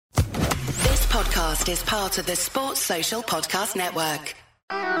podcast is part of the Sports Social Podcast Network.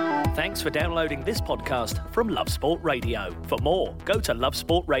 Thanks for downloading this podcast from Love Sport Radio. For more, go to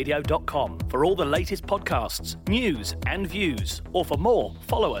lovesportradio.com for all the latest podcasts, news and views. Or for more,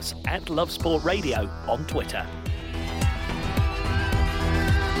 follow us at Love Sport Radio on Twitter.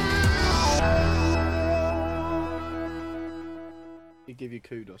 Give you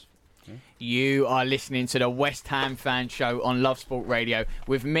kudos. You are listening to the West Ham Fan Show on Love Sport Radio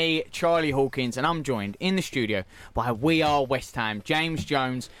with me, Charlie Hawkins, and I'm joined in the studio by We Are West Ham, James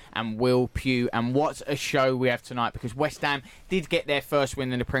Jones and Will Pugh. And what a show we have tonight, because West Ham did get their first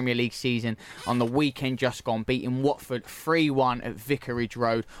win in the Premier League season on the weekend just gone, beating Watford 3-1 at Vicarage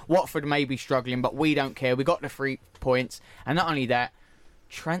Road. Watford may be struggling, but we don't care. We got the 3 points, and not only that,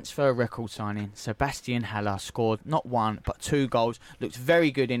 transfer record signing. Sebastian Haller scored not 1 but 2 goals. Looked very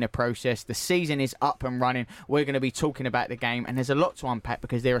good in the process. The season is up and running. We're going to be talking about the game, and there's a lot to unpack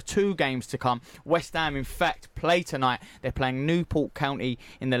because there are 2 games to come. West Ham, in fact, play tonight. They're playing Newport County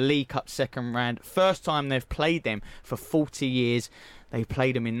in the League Cup second round. First time they've played them for 40 years. They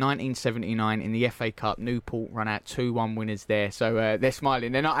played them in 1979 in the FA Cup. Newport run out 2-1 winners there. So they're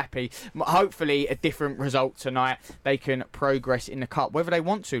smiling. They're not happy. Hopefully a different result tonight. They can progress in the Cup, whether they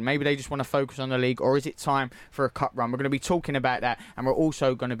want to. Maybe they just want to focus on the league, or is it time for a Cup run? We're going to be talking about that, and we're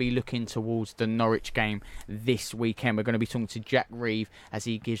also going to be looking towards the Norwich game this weekend. We're going to be talking to Jack Reeve as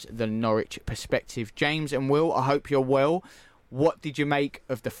he gives the Norwich perspective. James and Will, I hope you're well. What did you make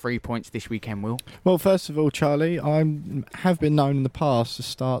of the 3 points this weekend, Will? Well, first of all, Charlie, I have been known in the past to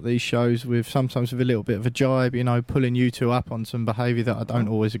start these shows with sometimes with a little bit of a jibe, you know, pulling you two up on some behaviour that I don't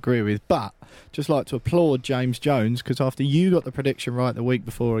always agree with. But just like to applaud James Jones, because after you got the prediction right the week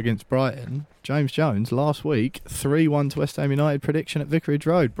before against Brighton, James Jones last week 3-1 to West Ham United prediction at Vicarage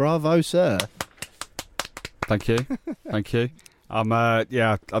Road. Bravo, sir! Thank you, thank you.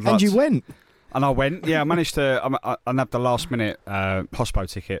 Yeah, and you went. And I went, I managed to. I nabbed the last minute hospo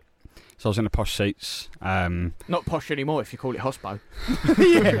ticket, so I was in the posh seats. Not posh anymore if you call it hospo.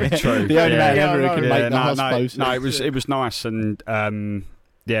 Yeah, true. The only man ever who can make the hospo. No, it was nice, and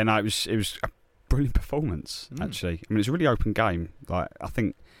it was a brilliant performance. Actually, I mean, it's a really open game. Like, I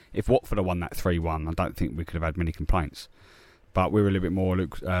think if Watford had won that 3-1, I don't think we could have had many complaints. But we were a little bit more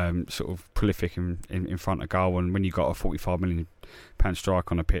sort of prolific in front of goal, and when you got a £45 million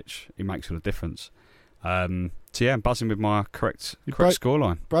strike on a pitch, it makes all the difference. I'm buzzing with my correct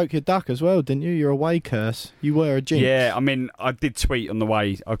scoreline. Broke your duck as well, didn't you? Your away curse. You were a jinx. Yeah, I mean, I did tweet on the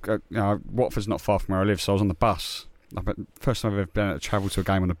way. Watford's not far from where I live, so I was on the bus. First time I've ever been able to travel to a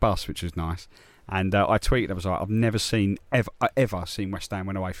game on the bus, which was nice. And I tweeted, I was like, I've never ever seen West Ham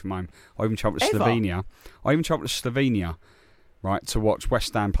win away from home. I even travelled to Slovenia. Right, to watch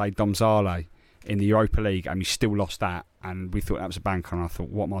West Ham play Domžale in the Europa League, and we still lost that, and we thought that was a banker, and I thought,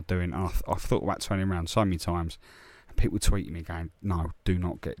 what am I doing? And I thought about turning around so many times, and people tweeting me going, no, do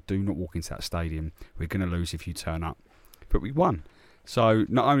not walk into that stadium, we're going to lose if you turn up. But we won. So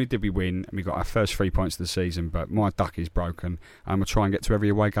not only did we win, and we got our first 3 points of the season, but my duck is broken, and we'll try and get to every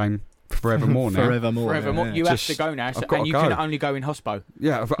away game forevermore now. Forevermore. Yeah. You have to go now, and you can only go in hospo.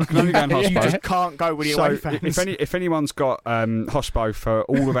 Yeah, I can only go in hospo. You just can't go with the away fans. If anyone's got hospo for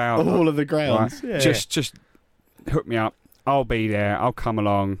all of our all of the grounds, right, just hook me up. I'll be there. I'll come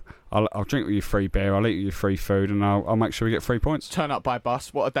along. I'll drink with you free beer. I'll eat with you free food, and I'll make sure we get 3 points. Turn up by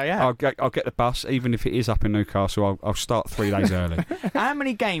bus. What a day out! I'll get the bus, even if it is up in Newcastle. I'll start 3 days early. How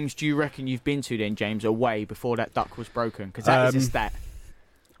many games do you reckon you've been to then, James, away before that duck was broken? Because that is a stat.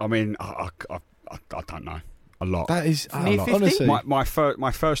 I mean, I don't know. A lot. That is a lot. Honestly,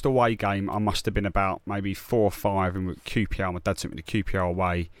 my first away game, I must have been about maybe 4 or 5, and with QPR, my dad took me to QPR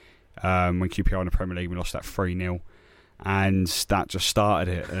away when QPR in the Premier League, we lost that 3-0, and that just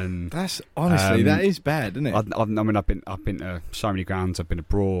started it. And that's honestly that is bad, isn't it? I mean, I've been to so many grounds. I've been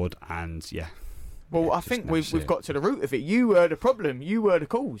abroad, and yeah. Well, I think we've got to the root of it. You were the problem. You were the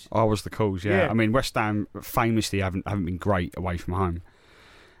cause. I was the cause. Yeah. I mean, West Ham famously haven't been great away from home.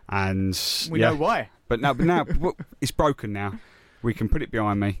 And we know why. But now it's broken now. We can put it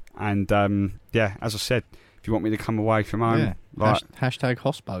behind me. And as I said, if you want me to come away from home, hashtag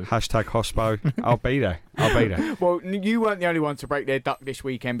hospo. Hashtag hospo. I'll be there. Well, you weren't the only one to break their duck this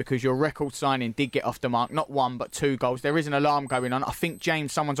weekend, because your record signing did get off the mark. Not 1 but 2 goals. There is an alarm going on. I think,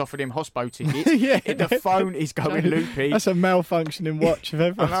 James, someone's offered him hospo tickets. The phone is going loopy. That's a malfunctioning watch if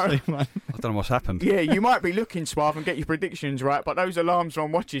ever I've seen one. I don't know what's happened. Yeah, you might be looking suave and get your predictions right, but those alarms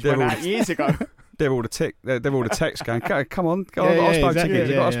on watches went out years ago. They're all the tick. They're all the texts going, come on, go on, exactly,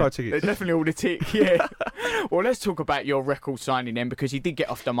 tickets. They're definitely all the tick, yeah. Well, let's talk about your record signing then, because he did get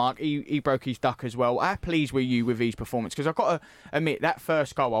off the mark. He broke his duck as well. How pleased were you with his performance? Because I've got to admit, that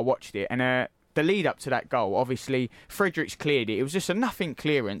first goal, I watched it, and the lead up to that goal, obviously Fredericks cleared it. It was just a nothing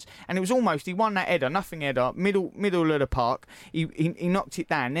clearance, and it was almost, he won that header, nothing header, middle of the park. He knocked it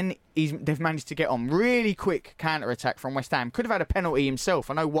down. Then they've managed to get on really quick counter attack from West Ham. Could have had a penalty himself.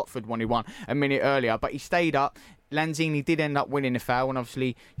 I know Watford wanted one a minute earlier, but he stayed up. Lanzini did end up winning the foul, and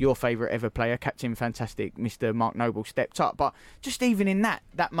obviously your favourite ever player, Captain Fantastic, Mr. Mark Noble, stepped up. But just even in that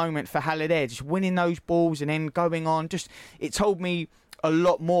moment for Haller there, just winning those balls and then going on, just it told me a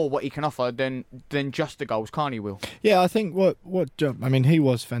lot more what he can offer than just the goals, can't he, Will? Yeah, I think he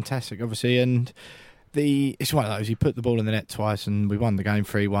was fantastic, obviously, and it's one of those, he put the ball in the net twice and we won the game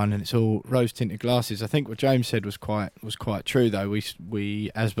 3-1, and it's all rose-tinted glasses. I think what James said was quite true, though.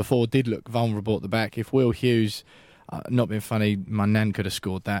 We, as before, did look vulnerable at the back. If Will Hughes, not being funny, my nan could have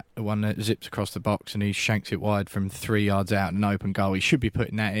scored that, the one that zips across the box and he shanks it wide from 3 yards out, an open goal. He should be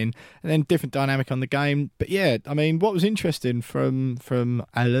putting that in. And then different dynamic on the game. But yeah, I mean, what was interesting from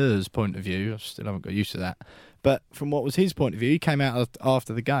Haller's point of view, I still haven't got used to that, but from what was his point of view, he came out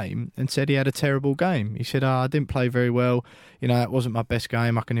after the game and said he had a terrible game. He said, I didn't play very well. It wasn't my best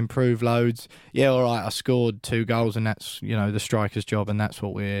game. I can improve loads. Yeah, all right, I scored 2 goals and that's, the striker's job, and that's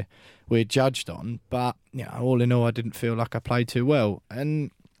what we're judged on. But, all in all, I didn't feel like I played too well. And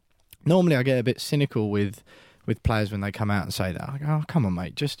normally I get a bit cynical with players when they come out and say that. I go, oh, come on,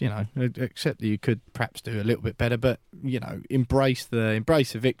 mate, just, accept that you could perhaps do a little bit better, but, embrace the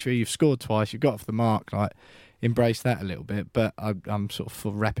victory. You've scored twice, you've got off the mark, like, embrace that a little bit. But I'm sort of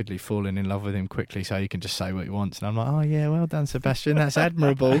rapidly falling in love with him quickly, so he can just say what he wants, and I'm like, oh yeah, well done, Sebastian, that's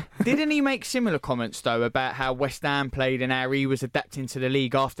admirable. Didn't he make similar comments though about how West Ham played and how he was adapting to the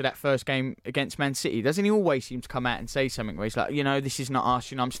league after that first game against Man City? Doesn't he always seem to come out and say something where he's like, this is not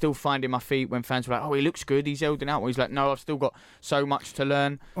us, I'm still finding my feet, when fans were like, oh, he looks good, he's holding out. Well, he's like, no, I've still got so much to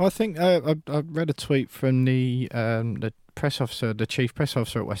learn. Well, I think I read a tweet from the press officer, the chief press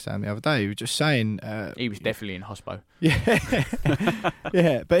officer at West Ham the other day. He was just saying he was definitely in hospo. Yeah,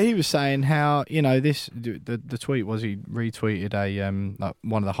 yeah. But he was saying how the tweet was, he retweeted like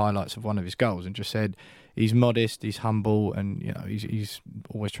one of the highlights of one of his goals and just said he's modest, he's humble, and he's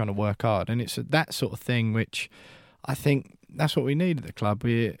always trying to work hard. And it's that sort of thing which I think that's what we need at the club.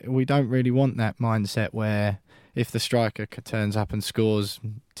 We don't really want that mindset where if the striker turns up and scores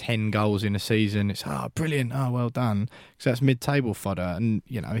 10 goals in a season, it's, brilliant, well done, because that's mid-table fodder. And,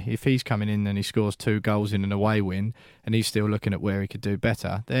 if he's coming in and he scores 2 goals in an away win and he's still looking at where he could do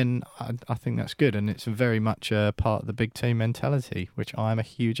better, then I think that's good. And it's very much a part of the big team mentality, which I'm a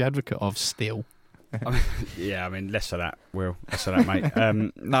huge advocate of still. Yeah, less of that, Will. Less of that,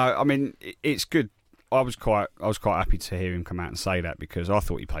 mate. No, it's good. I was quite happy to hear him come out and say that, because I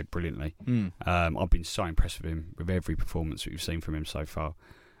thought he played brilliantly. I've been so impressed with him with every performance that we've seen from him so far,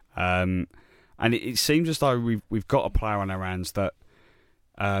 and it seems as though we've got a player on our hands that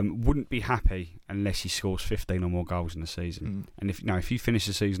wouldn't be happy unless he scores 15 or more goals in the season. And if you finish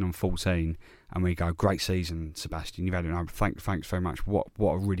the season on 14 and we go, great season, Sebastian, you've had it. Thanks very much. What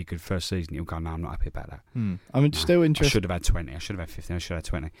a really good first season. He'll go, no, I'm not happy about that. Still interested. I should have had 20. I should have had 15. I should have had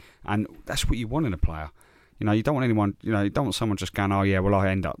 20. And that's what you want in a player. You don't want anyone. You don't want someone just going, oh yeah, well I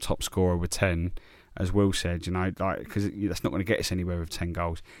end up top scorer with 10. As Will said, because that's not going to get us anywhere with 10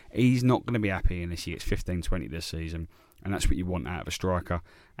 goals. He's not going to be happy unless he gets 15, 20 this season. And that's what you want out of a striker.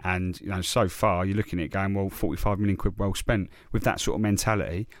 And, so far, you're looking at it going, well, 45 million quid well spent. With that sort of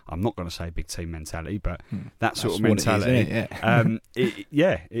mentality, I'm not going to say big team mentality, but that sort of mentality. It is,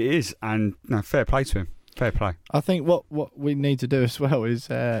 it is. And fair play to him. Fair play. I think what we need to do as well is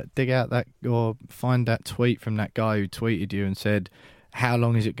dig out that, or find that tweet from that guy who tweeted you and said, how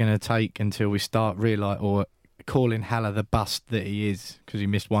long is it going to take until we start or calling Haller the bust that he is, because he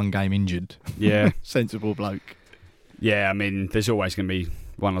missed 1 game injured? Yeah. Sensible bloke. Yeah, there's always going to be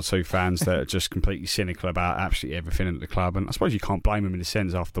 1 or 2 fans that are just completely cynical about absolutely everything at the club, and I suppose you can't blame him in a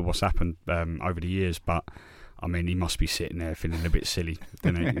sense after what's happened over the years, but he must be sitting there feeling a bit silly.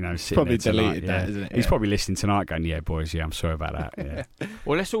 Probably deleted that, isn't it? He's probably listening tonight going, yeah, boys, I'm sorry about that. Yeah.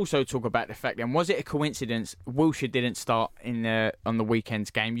 Well, let's also talk about the fact then, was it a coincidence Wilshere didn't start on the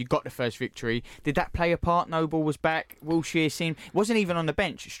weekend's game? You got the first victory. Did that play a part? Noble was back. Wilshere wasn't even on the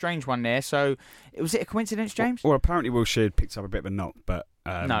bench. Strange one there. So, was it a coincidence, James? Well, apparently Wilshere picked up a bit of a knock, but...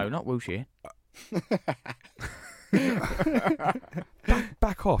 no, not Wilshere.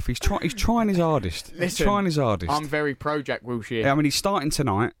 Back off. He's trying his hardest. Listen, he's trying his hardest. I'm very pro Jack Wilshere. Yeah, he's starting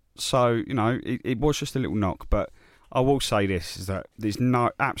tonight, so it was just a little knock. But I will say this: is that there's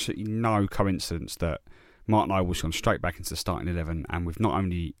absolutely no coincidence that Mark Noble's gone straight back into the starting 11, and we've not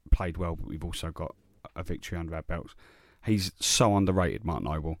only played well, but we've also got a victory under our belts. He's so underrated, Mark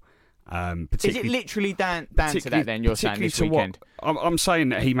Noble. Is it literally down to that then, you're saying, this weekend? I'm saying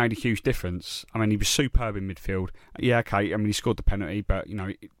that he made a huge difference. I mean, he was superb in midfield. Yeah, okay, I mean, he scored the penalty, but,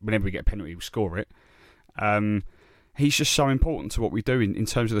 whenever we get a penalty, we'll score it. He's just so important to what we do in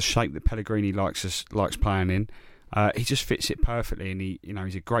terms of the shape that Pellegrini likes playing in. He just fits it perfectly, and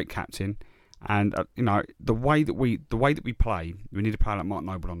he's a great captain. And the way that we play, we need to play like Mark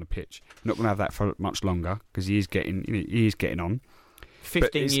Noble on the pitch. We're not going to have that for much longer because he is getting on.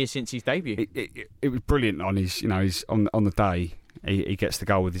 15 years since his debut. It was brilliant on his on the day he gets the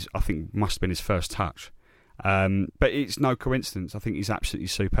goal with his, I think must have been his first touch. But it's no coincidence. I think he's absolutely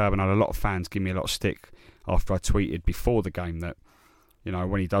superb, and I had a lot of fans give me a lot of stick after I tweeted before the game that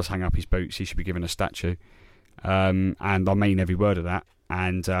when he does hang up his boots, he should be given a statue. And I mean every word of that.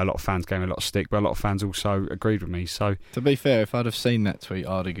 And a lot of fans gave me a lot of stick, but a lot of fans also agreed with me. So, to be fair, if I'd have seen that tweet,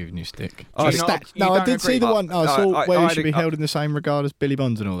 I'd have given you stick. I did see the one. I saw where he should be held in the same regard as Billy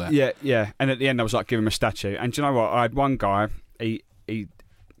Bonds and all that. Yeah. And at the end, I was like, give him a statue. And do you know what? I had one guy. He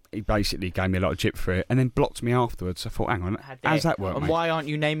basically gave me a lot of jip for it, and then blocked me afterwards. I thought, hang on, how's that work? And mate? why aren't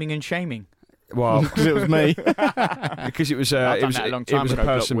you naming and shaming? Well, because it was me. Because it was a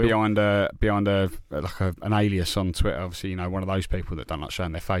person behind an alias on Twitter. Obviously, one of those people that don't like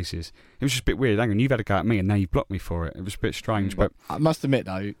showing their faces. It was just a bit weird. Hang on, you've had a go at me, and now you've blocked me for it. It was a bit strange. But I must admit,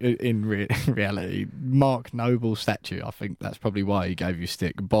 though, in reality, Mark Noble's statue, I think that's probably why he gave you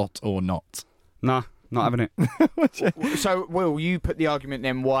stick, bot or not. Nah. Not having it. So, Will, you put the argument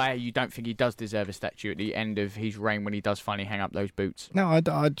then why you don't think he does deserve a statue at the end of his reign when he does finally hang up those boots? No,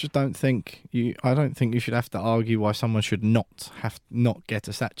 I just don't think you. I don't think you should have to argue why someone should not get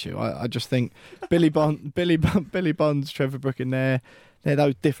a statue. I just think Billy Bonds, Trevor Brooke in there, they're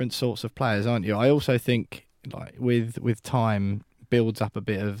those different sorts of players, aren't you? I also think with time builds up a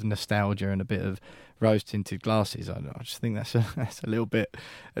bit of nostalgia and a bit of rose-tinted glasses. I just think that's a little bit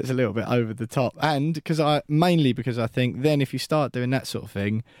over the top, and because I think then if you start doing that sort of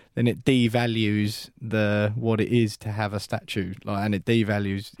thing, then it devalues what it is to have a statue, and it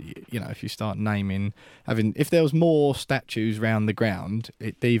devalues if you start if there was more statues round the ground,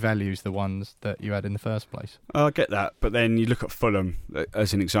 it devalues the ones that you had in the first place. I get that, but then you look at Fulham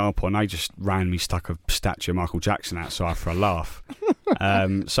as an example, and they just randomly stuck a statue of Michael Jackson outside for a laugh.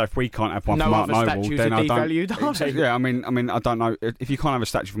 So if we can't have one for Mark Noble, then I don't. Yeah, I mean, I don't know if you can't have a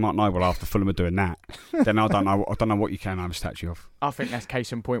statue for Mark Noble after Fulham are doing that. Then I don't know what you can have a statue of. I think that's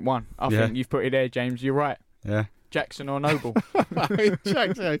case in point one. I think you've put it there, James. You're right. Yeah. Jackson or Noble.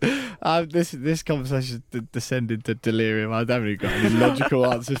 Jackson. This conversation descended to delirium. I don't really got any logical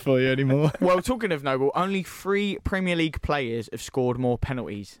answers for you anymore. Well, talking of Noble, only 3 Premier League players have scored more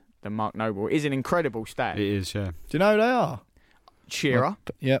penalties than Mark Noble. It is an incredible stat. It is, yeah. Do you know who they are? Shearer.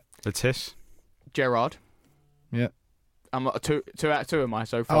 Yep. Lettice. Gerrard. Yep. I'm 2 out of 2 am I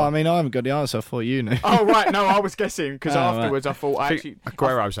so far? Oh, I mean, I haven't got the answer. I thought you knew. Oh, right. No, I was guessing because afterwards I thought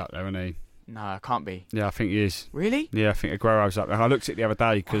Aguero's up there, isn't he? No, it can't be. Yeah, I think he is. Really? Yeah, I think Aguero's up there. I looked at it the other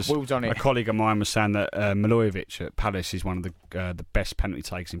day because a colleague of mine was saying that Milojevic at Palace is one of the best penalty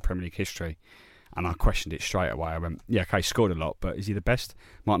takers in Premier League history. And I questioned it straight away. I went, yeah, okay, he scored a lot, but is he the best?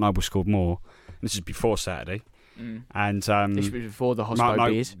 Mark Noble scored more. This is before Saturday. And this was before the Hospo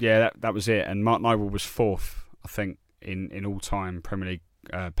beers. Yeah, that was it. And Mark Noble was 4th, I think, in all-time Premier League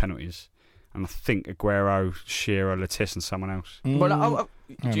penalties. And I think Aguero, Shearer, Lettice, and someone else. Well,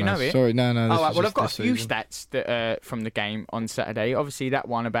 do you know it? Sorry, no. Well, I've got a few stats that from the game on Saturday. Obviously, that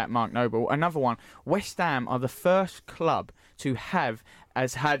one about Mark Noble. Another one: West Ham are the first club to had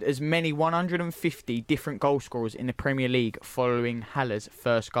as many 150 different goal scorers in the Premier League following Haller's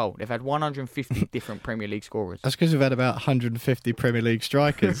first goal. They've had 150 different Premier League scorers. That's because we've had about 150 Premier League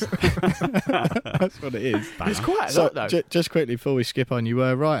strikers. That's what it is. It's quite a lot, though. Just quickly before we skip on, you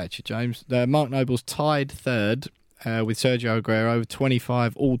were right, actually, James. Mark Noble's tied 3rd with Sergio Aguero with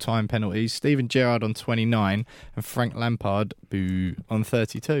 25 all-time penalties, Steven Gerrard on 29, and Frank Lampard on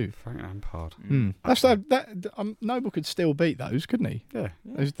 32. Frank Lampard. Noble could still beat those, couldn't he? Yeah.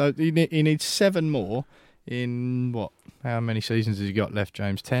 He needs 7 more in what? How many seasons has he got left,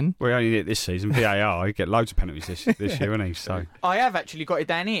 James? 10? Well, he only did it this season. VAR, he get loads of penalties this year, won't he? So I have actually got it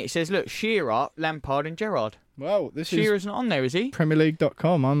down here. It says, look, Shearer, Lampard, and Gerrard. Well, Shearer's not on there, is he?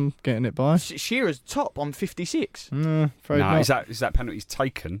 PremierLeague.com, I'm getting it by. Shearer's top on 56. No, is that penalties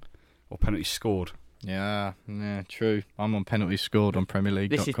taken or penalties scored? Yeah, true. I'm on penalties scored on PremierLeague.com.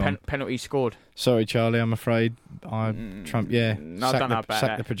 This is penalties scored. Sorry, Charlie, I'm afraid I don't know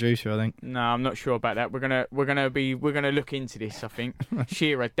about the producer, I think. No, I'm not sure about that. We're gonna look into this, I think.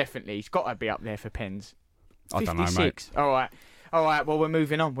 Shearer definitely. He's got to be up there for pens. 56. I don't know, mate. All right, well, we're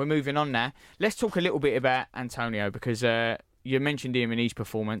moving on. We're moving on now. Let's talk a little bit about Antonio because you mentioned him in his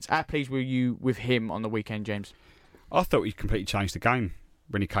performance. How pleased were you with him on the weekend, James? I thought he completely changed the game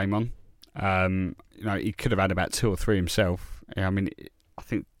when he came on. He could have had about 2 or 3 himself. I mean, I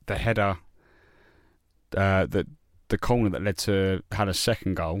think the header, the corner that led to had a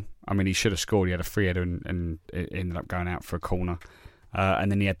second goal. I mean, he should have scored. He had a free header and it ended up going out for a corner.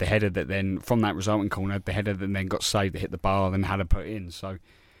 And then he had the header that then, from that resulting corner, the header that then got saved that hit the bar, then had to put it in. So,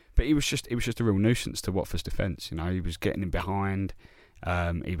 but it was just a real nuisance to Watford's defence. He was getting in behind.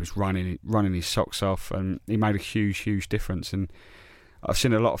 He was running his socks off, and he made a huge difference. And I've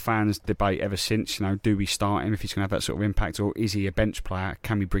seen a lot of fans debate ever since. Do we start him if he's going to have that sort of impact, or is he a bench player?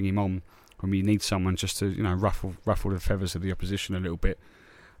 Can we bring him on when we need someone just to ruffle the feathers of the opposition a little bit?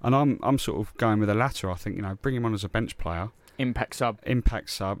 And I'm sort of going with the latter. I think bring him on as a bench player. Impact sub.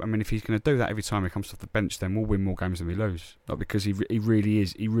 I mean, if he's going to do that every time he comes off the bench, then we'll win more games than we lose. Not because he really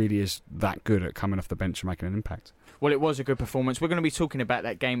is that good at coming off the bench and making an impact. Well, it was a good performance. We're going to be talking about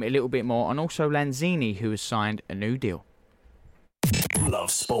that game a little bit more, and also Lanzini, who has signed a new deal. Love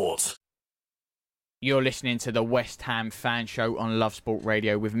Sport. You're listening to the West Ham Fan Show on Love Sport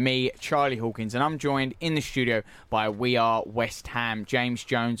Radio with me, Charlie Hawkins, and I'm joined in the studio by We Are West Ham, James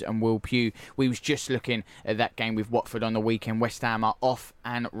Jones and Will Pugh. We was just looking at that game with Watford on the weekend. West Ham are off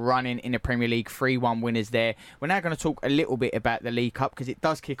and running in the Premier League, 3-1 winners there. We're now going to talk a little bit about the League Cup because it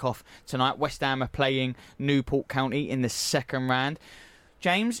does kick off tonight. West Ham are playing Newport County in the second round.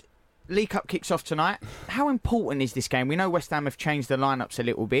 James, League Cup kicks off tonight. How important is this game? We know West Ham have changed the lineups a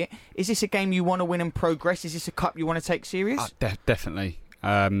little bit. Is this a game you want to win and progress? Is this a cup you want to take serious? Definitely.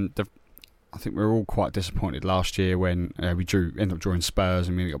 I think we were all quite disappointed last year when we ended up drawing Spurs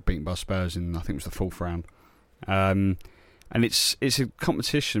and we got beaten by Spurs in, I think it was the 4th round. And it's a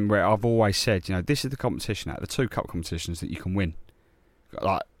competition where I've always said, this is the competition out of the 2 cup competitions that you can win.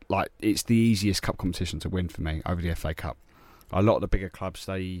 Like it's the easiest cup competition to win for me over the FA Cup. A lot of the bigger clubs,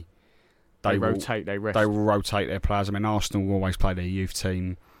 they rotate, they rest. They will rotate their players. I mean, Arsenal will always play their youth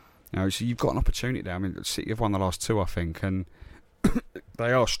team. So you've got an opportunity there. I mean, City have won the last 2, I think, and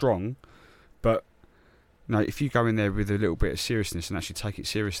they are strong. But if you go in there with a little bit of seriousness and actually take it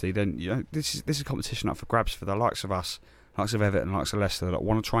seriously, then this is a competition up for grabs for the likes of us, likes of Everton, likes of Leicester that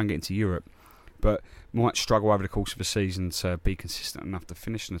want to try and get into Europe, but might struggle over the course of a season to be consistent enough to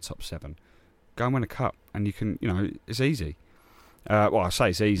finish in the top 7. Go and win a cup, and you can. It's easy. Well, I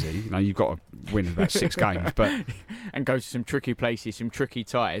say it's easy. You've got to win about 6 games, but and go to some tricky places, some tricky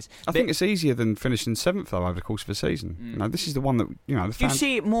ties. I think it's easier than finishing 7th though over the course of a season. This is the one that the Do you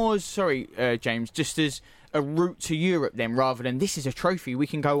see it more as James, just as a route to Europe then, rather than this is a trophy we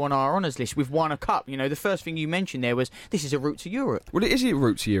can go on our honours list, we've won a cup? The first thing you mentioned there was this is a route to Europe. Well, it is a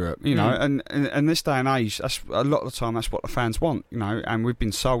route to Europe, and this day and age, that's a lot of the time that's what the fans want, and we've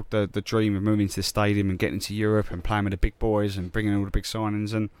been sold the dream of moving to the stadium and getting to Europe and playing with the big boys and bringing in all the big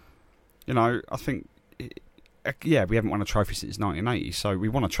signings, and I think we haven't won a trophy since 1980, so we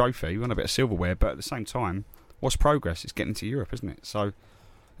won a trophy, we won a bit of silverware, but at the same time, what's progress? It's getting to Europe, isn't it? So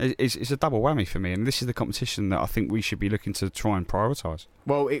it's a double whammy for me, and this is the competition that I think we should be looking to try and prioritise.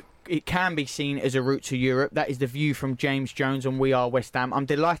 Well, it can be seen as a route to Europe. That is the view from James Jones on We Are West Ham. I'm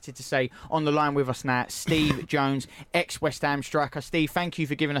delighted to say on the line with us now, Steve Jones, ex-West Ham striker. Steve, thank you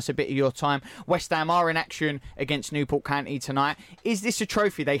for giving us a bit of your time. West Ham are in action against Newport County tonight. Is this a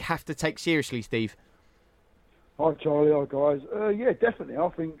trophy they have to take seriously, Steve? Hi, Charlie. Hi, guys. Yeah, definitely. I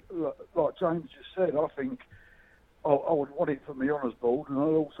think, like James just said, I think I would want it from the honours board, and I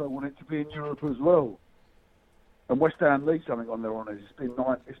also want it to be in Europe as well. And West Ham need something on their honours. It's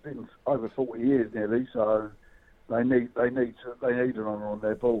been over 40 years nearly, so they need an honour on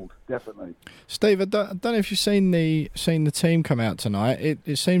their board, definitely. Steve, I don't know if you've seen the team come out tonight.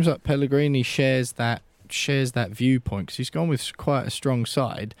 It seems like Pellegrini shares that viewpoint because he's gone with quite a strong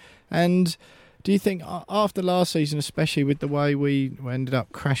side. And do you think after last season, especially with the way we ended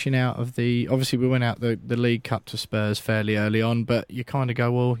up crashing out of obviously we went out the League Cup to Spurs fairly early on, but you kind of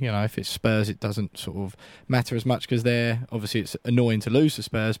go, well, if it's Spurs, it doesn't sort of matter as much because obviously it's annoying to lose to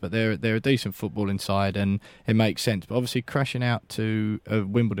Spurs, but they're a decent footballing side and it makes sense. But obviously crashing out to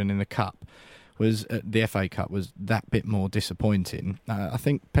Wimbledon in the Cup the FA Cup was that bit more disappointing. I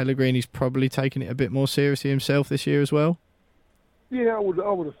think Pellegrini's probably taken it a bit more seriously himself this year as well. Yeah, I would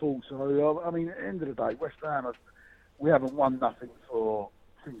have thought so. I mean, at the end of the day, West Ham, we haven't won nothing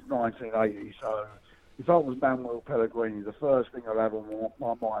since 1980. So if I was Manuel Pellegrini, the first thing I'd have on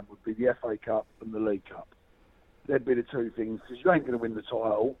my mind would be the FA Cup and the League Cup. They'd be the 2 things, because you ain't going to win the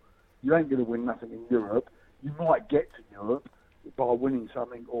title, you ain't going to win nothing in Europe. You might get to Europe by winning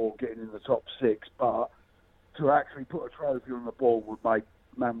something or getting in the top 6, but to actually put a trophy on the board would make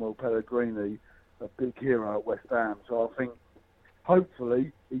Manuel Pellegrini a big hero at West Ham. So I think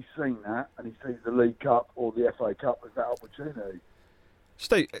hopefully he's seen that and he sees the League Cup or the FA Cup as that opportunity.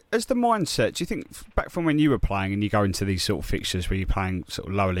 Steve, as the mindset, do you think back from when you were playing and you go into these sort of fixtures where you're playing sort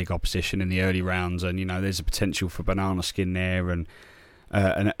of lower league opposition in the early rounds, and there's a potential for banana skin there, and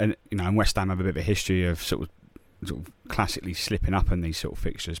and West Ham have a bit of a history of sort of classically slipping up in these sort of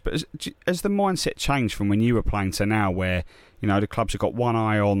fixtures. But has the mindset changed from when you were playing to now, where the clubs have got one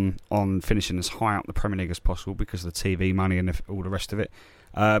eye on finishing as high up the Premier League as possible because of the TV money and all the rest of it,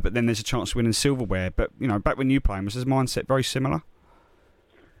 but then there's a chance of winning silverware. But back when you were playing, was his mindset very similar?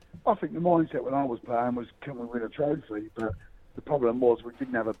 I think the mindset when I was playing was, can we win a trophy? But the problem was we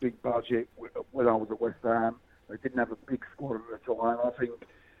didn't have a big budget when I was at West Ham. They didn't have a big squad at the time. I think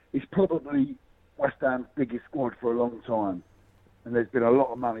it's probably West Ham's biggest squad for a long time. And there's been a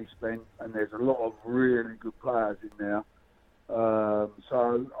lot of money spent, and there's a lot of really good players in there.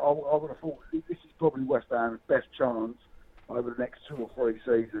 So I would have thought this is probably West Ham's best chance over the next 2 or 3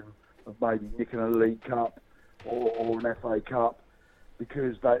 seasons of maybe nicking a League Cup or an FA Cup.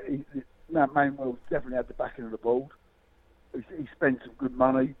 Because Manuel definitely had the backing of the board. He spent some good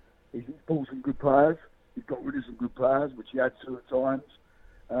money. He's bought some good players. He's got rid of some good players, which he had to at times.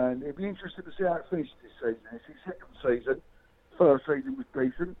 And it'd be interesting to see how it finishes this season. It's his second season. First season was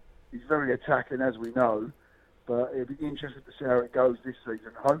decent. He's very attacking, as we know. But it'd be interesting to see how it goes this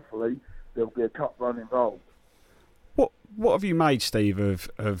season. Hopefully, there'll be a cup run involved. What have you made, Steve,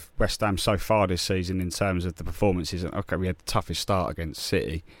 of West Ham so far this season in terms of the performances? Okay, we had the toughest start against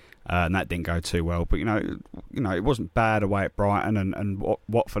City, and that didn't go too well. But it wasn't bad away at Brighton, and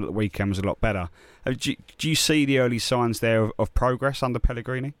Watford at the weekend was a lot better. Do you see the early signs there of progress under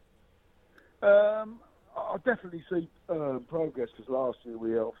Pellegrini? I definitely see progress, because last year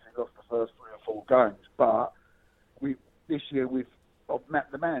we obviously lost the first 3 or 4 games, but this year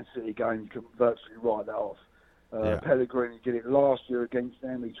the Man City game, you can virtually write that off. Pellegrini did it last year against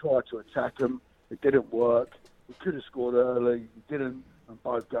them. He tried to attack them. It didn't work. He could have scored early. He didn't. And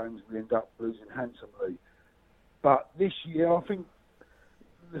both games we end up losing handsomely. But this year, I think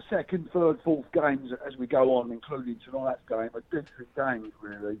the second, third, fourth games as we go on, including tonight's game, are decent games,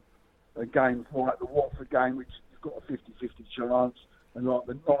 really. A game like the Watford game, which you've got a 50-50 chance, and like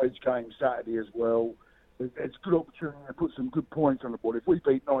the Norwich game Saturday as well. It's a good opportunity to put some good points on the board. If we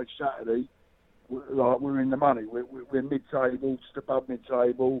beat Norwich Saturday, we're in the money. We're mid-table, just above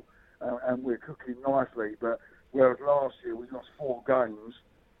mid-table, and we're cooking nicely. But whereas last year we lost 4 games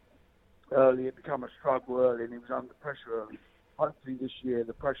early, it became a struggle early, and he was under pressure early. Hopefully this year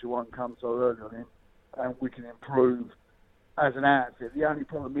the pressure won't come so early on him, and we can improve as an outfit. The only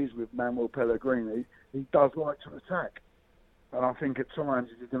problem is with Manuel Pellegrini, he does like to attack, and I think at times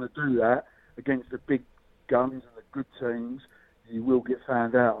if you're going to do that against the big guns and the good teams, you will get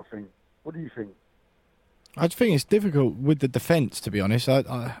found out. I think. What do you think? I think it's difficult with the defence, to be honest.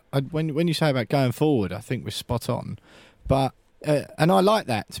 When you say about going forward, I think we're spot on, but and I like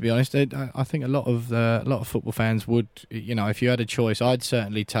that, to be honest. I think a lot of football fans would, if you had a choice, I'd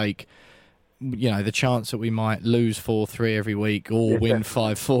certainly take, the chance that we might lose 4-3 every week or win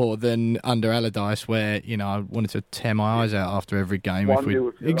 5-4 than under Allardyce, where I wanted to tear my eyes out after every game.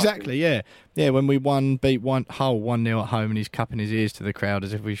 Exactly, yeah. When we beat Hull 1-0 at home, and he's cupping his ears to the crowd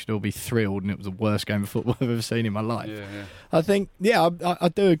as if we should all be thrilled, and it was the worst game of football I've ever seen in my life. I think,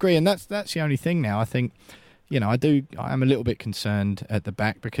 I do agree, and that's the only thing now. I think, I am a little bit concerned at the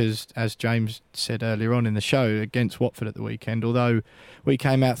back because, as James said earlier on in the show, against Watford at the weekend, although we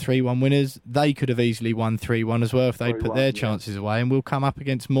came out 3-1 winners, they could have easily won 3-1 as well if they put their chances away, and we'll come up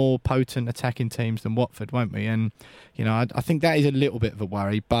against more potent attacking teams than Watford, won't we? And, I think that is a little bit of a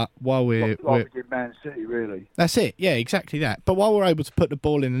worry, but while we're Man City, really. That's it, yeah, exactly that. But while we're able to put the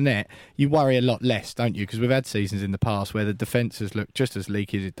ball in the net, you worry a lot less, don't you? Because we've had seasons in the past where the defence has looked just as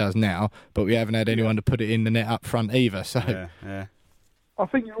leaky as it does now, but we haven't had anyone to put it in the net up front either. So, I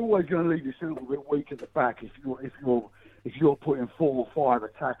think you're always going to leave yourself a bit weak at the back if you're putting 4 or 5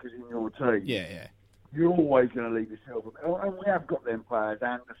 attackers in your team. Yeah. You're always going to leave yourself a bit. And we have got them players,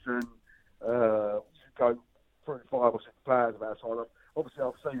 Anderson, go through 5 or 6 players of our side. Obviously,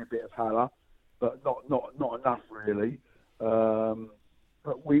 I've seen a bit of Haller, but not enough really.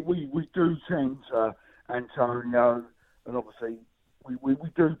 But we do tend to Antonio, and obviously we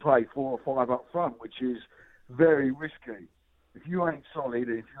do play 4 or 5 up front, which is very risky. If you ain't solid,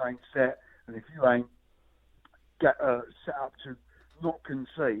 and if you ain't set, and if you ain't set up to not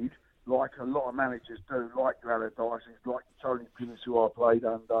concede, like a lot of managers do, like your Allardyce, like Tony Pulis, who I played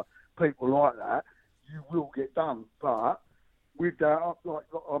under, people like that, you will get done. But with that,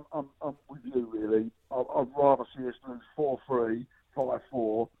 I'm with you really. I'd rather see us lose 4-3,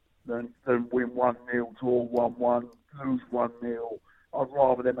 5-4 than win 1-0, draw 1-1, lose 1-0,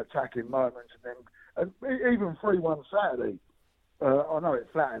 of them attacking moments, and even 3-1 Saturday. I know it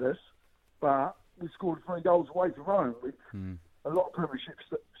flattered us, but we scored 3 goals away from home, which a lot of Premiership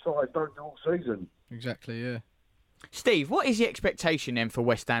sides don't do all season. Exactly, yeah. Steve, what is the expectation then for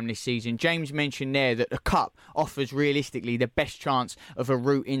West Ham this season? James mentioned there that the Cup offers realistically the best chance of a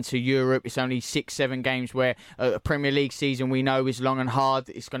route into Europe. It's only 6-7 games, where a Premier League season we know is long and hard.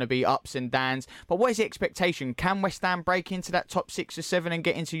 It's going to be ups and downs. But what is the expectation? Can West Ham break into that top 6 or 7 and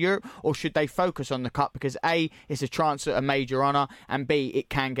get into Europe? Or should they focus on the Cup? Because A, it's a chance at a major honour, and B, it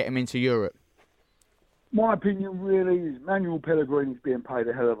can get them into Europe. My opinion really is Manuel Pellegrini's being paid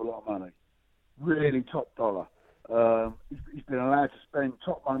a hell of a lot of money. Really top dollar. He's been allowed to spend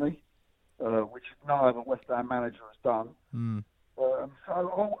top money, which no other West Ham manager has done. So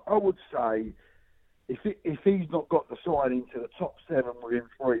I would say if he's not got the side into the top 7 within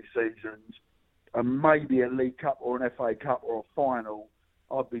 3 seasons, and maybe a League Cup or an FA Cup or a final,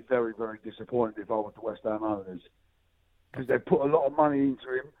 I'd be very, very disappointed if I was the West Ham owners. Because they put a lot of money into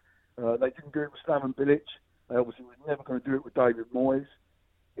him. They didn't do it with Slaven Bilic. They obviously were never going to do it with David Moyes.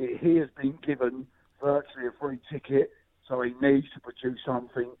 He has been given virtually a free ticket, so he needs to produce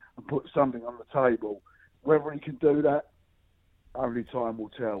something and put something on the table. Whether he can do that, only time will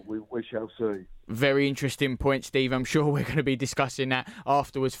tell. We shall see. Very interesting point, Steve. I'm sure we're going to be discussing that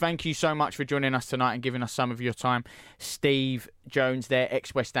afterwards. Thank you so much for joining us tonight and giving us some of your time. Steve Jones there,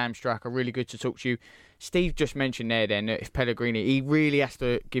 ex-West Ham striker. Really good to talk to you. Steve just mentioned there then that if Pellegrini, he really has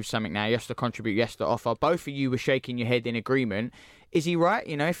to give something now. He has to contribute, he has to offer. Both of you were shaking your head in agreement. Is he right?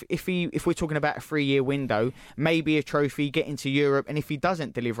 You know, if we're talking about a 3-year window, maybe a trophy, get into Europe, and if he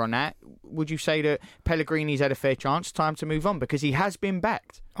doesn't deliver on that, would you say that Pellegrini's had a fair chance? Time to move on, because he has been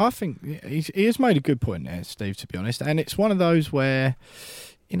backed. I think he has made a good point there, Steve, to be honest. And it's one of those where,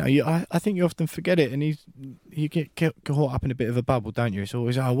 you know, I think you often forget it, and you get caught up in a bit of a bubble, don't you? It's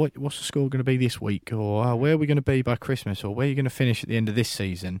always, what's the score going to be this week? Or where are we going to be by Christmas? Or where are you going to finish at the end of this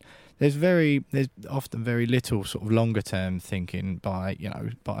season? There's often very little sort of longer term thinking by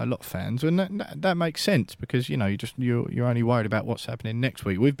a lot of fans, and that makes sense, because you're only worried about what's happening next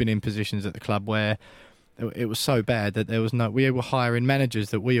week. We've been in positions at the club where it was so bad that we were hiring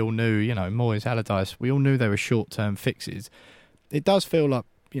managers that we all knew, Moyes, Allardyce, we all knew they were short term fixes. It does feel like,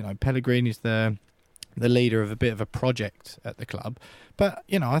 Pellegrini's the leader of a bit of a project at the club, but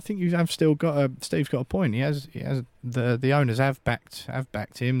I think you have still got Steve's got a point. He has the owners have backed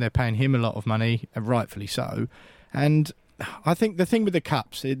him. They're paying him a lot of money, and rightfully so. And I think the thing with the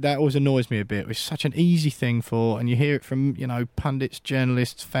cups, that always annoys me a bit. It's such an easy thing and you hear it from pundits,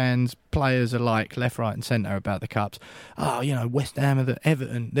 journalists, fans, players alike, left, right, and centre about the cups. West Ham are the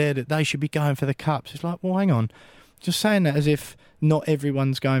Everton. They should be going for the cups. It's like, well, hang on. Just saying that as if not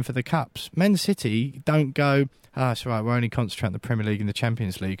everyone's going for the cups. Man City don't go, it's all right, we're only concentrating on the Premier League and the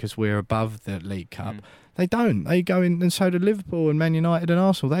Champions League because we're above the League Cup. They don't. They go in, and so do Liverpool and Man United and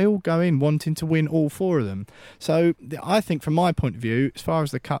Arsenal. They all go in wanting to win all 4 of them. So I think from my point of view, as far as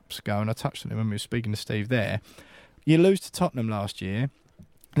the cups go, and I touched on it when we were speaking to Steve there, you lose to Tottenham last year.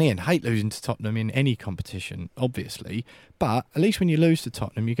 And Ian, hate losing to Tottenham in any competition, obviously. But at least when you lose to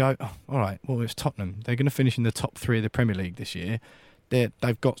Tottenham, you go, oh, all right, well, it's Tottenham. They're going to finish in the top 3 of the Premier League this year.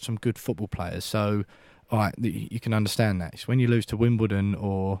 They've got some good football players. So, all right, you can understand that. It's when you lose to Wimbledon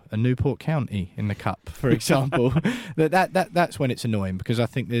or a Newport County in the Cup, for example, that's when it's annoying, because I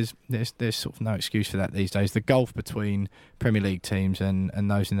think there's sort of no excuse for that these days. The gulf between Premier League teams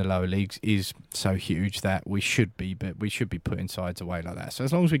and those in the lower leagues is so huge that we should be putting sides away like that. So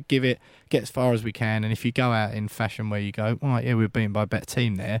as long as we get as far as we can, and if you go out in fashion where you go, all right, yeah, we're beaten by a better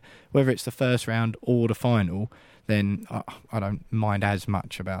team there, whether it's the first round or the final, then I don't mind as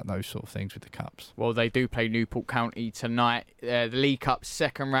much about those sort of things with the Cups. Well, they do play Newport County tonight. The League Cup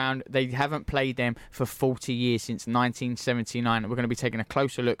second round. They haven't played them for 40 years, since 1979. We're going to be taking a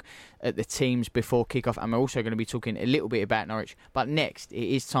closer look at the teams before kick-off, and we're also going to be talking a little bit about Norwich. But next,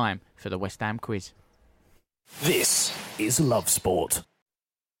 it is time for the West Ham quiz. This is Love Sport.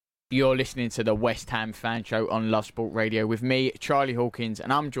 You're listening to the West Ham Fan Show on Love Sport Radio with me, Charlie Hawkins,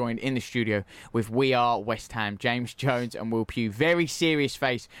 and I'm joined in the studio with We Are West Ham, James Jones and Will Pugh. Very serious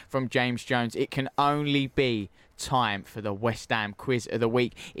face from James Jones. It can only be time for the West Ham quiz of the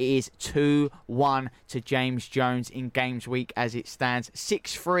week. It is 2-1 to James Jones in games week as it stands.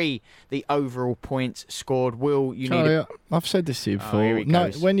 6-3 the overall points scored. Will, Charlie, I've said this to you before. Here it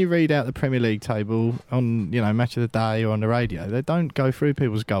goes. When you read out the Premier League table on Match of the Day or on the radio, they don't go through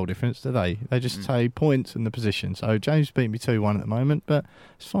people's goal difference, do they? They just say points and the position. So James beat me 2-1 at the moment, but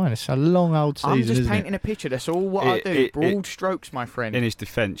it's fine. It's a long old season. I'm just painting a picture. That's all what I do. Broad strokes, my friend. In his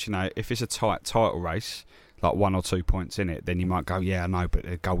defence, if it's a tight title race, like 1 or 2 points in it, then you might go, yeah, I know, but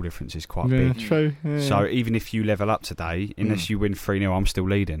the goal difference is quite Yeah, big. true. Yeah. So even if you level up today, unless you win 3-0, I'm still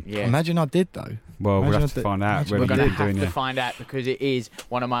leading. Yeah. Imagine I did though. Well, we'll Imagine have I to did- find out imagine whether We're I you've going been to have doing to it. find out because it is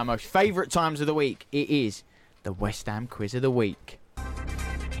one of my most favourite times of the week. It is the West Ham Quiz of the Week.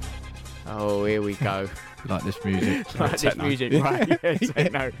 Oh, here we go. Like this music. Like this Techno. music, right? Yeah,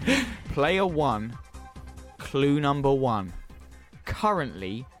 techno. Player 1, clue number 1.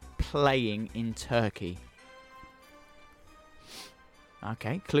 Currently playing in Turkey.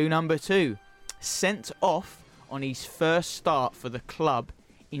 Okay, clue number 2. Sent off on his first start for the club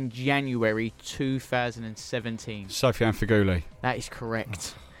in January 2017. Sofiane Feghouli. That is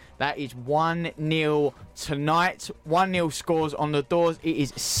correct. That is 1-0 tonight. 1-0 scores on the doors. It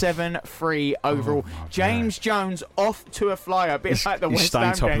is 7-3 overall. my James Jones off to a flyer, a bit like the He's West staying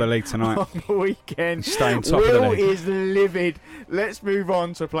Ham top game of the league tonight. on the weekend. Staying top of the Will league. is livid. Let's move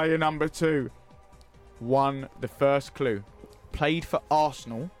on to player number 2. The first clue. Played for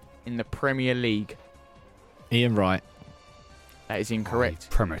Arsenal in the Premier League. Ian Wright. That is incorrect.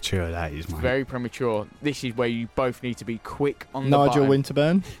 Oh, premature, that is, mate. Very premature. This is where you both need to be quick on the Nigel button.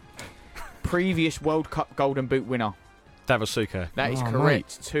 Winterburn. Previous World Cup Golden Boot winner. Davasuka. That is Oh,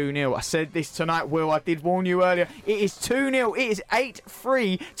 correct. 2-0. I said this tonight, Will. I did warn you earlier. It is 2-0. It is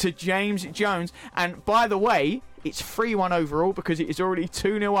 8-3 to James Jones. And by the way, it's 3-1 overall because it is already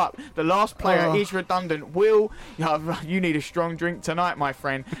 2-0 up. The last player is redundant. Will, you need a strong drink tonight, my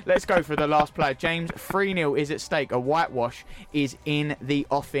friend. Let's go for the last player. James, 3-0 is at stake. A whitewash is in the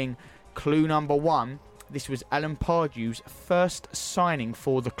offing. Clue number 1. This was Alan Pardew's first signing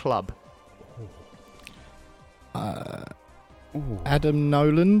for the club. Adam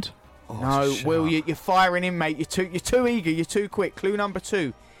Noland. No, Will, you're firing in, mate. You're too eager. You're too quick. Clue number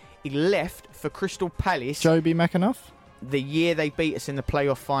 2. He left for Crystal Palace Joby McAnuff. the year they beat us in the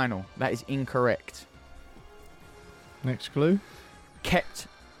playoff final. That is incorrect. Next clue. Kept.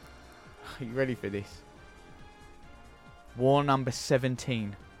 Are you ready for this? War number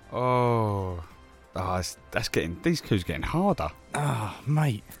 17. Oh, that's getting, these clues getting harder. Ah,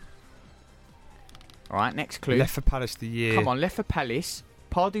 mate. All right, next clue. Left for Palace the year. Come on, left for Palace.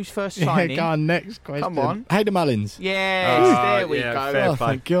 Pardew's first Yeah, signing. go on, next question. Come on. Hayden Mullins. Yes, there we yeah, go. fair Oh, play.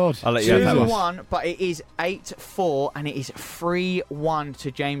 thank God. I'll let you have that one. 2-1, but it is 8-4, and it is 3-1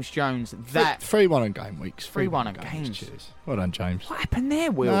 to James Jones. That 3-1 on game weeks. 3-1 on games. Cheers. Well done, James. what happened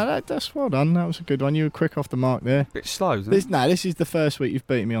there, Will? No, that's well done. That was a good one. You were quick off the mark there. Bit slow, isn't it? This is the first week you've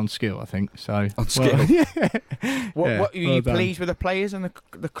beaten me on skill, I think. So On skill? yeah. What Yeah, are well you done. pleased with the players and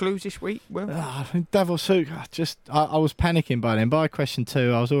the clues this week, Will? Davosuk, I was panicking by then. By question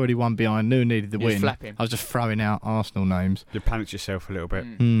 2, I was already one behind. Knew I needed the You was win. flapping. I was just throwing out Arsenal names. You panicked yourself a little bit.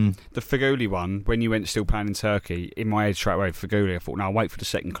 Hmm. The Feghouli one, when you went still playing in Turkey, in my head straight away, Feghouli, I thought, no, I'll wait for the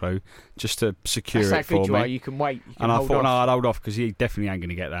second clue just to secure That's how it good for you are. me. You can wait. You can And I hold thought, off. no, I'd hold off because he definitely ain't going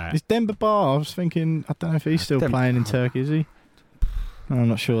to get that. Is Demba Ba? I was thinking, I don't know if he's still Demba- playing in Turkey, is he? I'm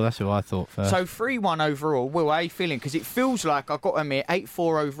not sure. That's who I thought first. So 3-1 overall. Will, how are you feeling? Because it feels like, I've got to admit,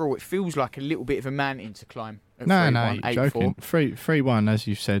 8-4 overall, it feels like a little bit of a mountain to climb. At no, 3-1, you're 8-4. joking. 3-1, as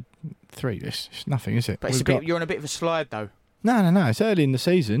you said. 3. It's nothing, is it? But it's We've a bit, got- you're on a bit of a slide, though. No. It's early in the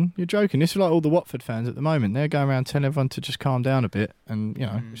season. You're joking. This is like all the Watford fans at the moment. They're going around telling everyone to just calm down a bit, and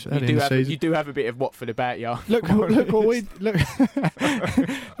it's early in the season. You do have a bit of Watford about you. Look what we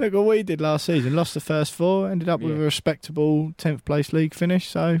look what we did last season. Lost the first 4, ended up with a Yeah. respectable 10th place league finish.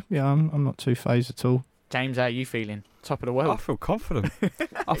 So yeah, I'm not too phased at all. James, how are you feeling? Top of the I world. feel confident.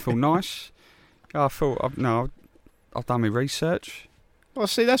 I feel nice. I've done my research. Well,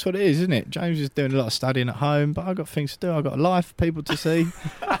 see, that's what it is, isn't it? James is doing a lot of studying at home, but I've got things to do. I've got a life, people to see.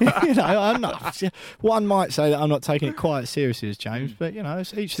 I'm not. One might say that I'm not taking it quite as seriously as James, but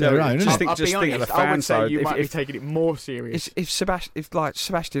it's each to So their own, just isn't think- it? I'll be think of honest, the I would fans, say though. you If- might be if- taking it more serious. If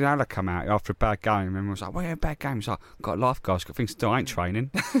Sebastian Haller come out after a bad game and was like, well, yeah, bad game. He's like, got a life, guys, got things to do, I ain't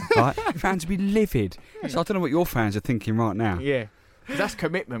training. Right? Fans would be livid. So I don't know what your fans are thinking right now. Yeah. 'Cause that's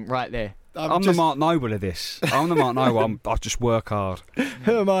commitment right there. I'm the Mark Noble of this. I'm the Mark Noble. I just work hard.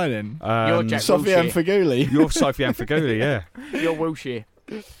 Who am I then? You're Jack Sofiane Wilshere. Feghouli. You're Sofiane Feghouli, yeah. You're Wilshere.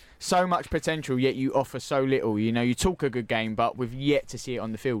 So much potential, yet you offer so little. You talk a good game, but we've yet to see it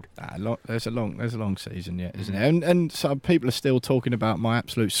on the field. There's a long season yet, isn't it? And so people are still talking about my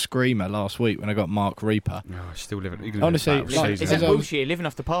absolute screamer last week when I got Mark Reaper. No, I still live it. Honestly, Is that Wilshere living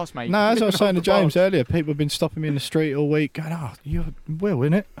off the past, mate? No, as I was saying to Living off the James earlier, people have been stopping me in the street all week going, "Oh, you're Will,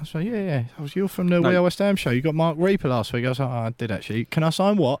 innit?" I was like, "Yeah." You're from the We Are West Ham show. You got Mark Reaper last week. I was like, "Oh, I did actually. Can I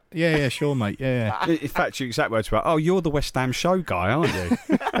sign what?" Yeah, sure, mate. Yeah. In fact, your exact words were, "Oh, you're the West Ham show guy, aren't you?"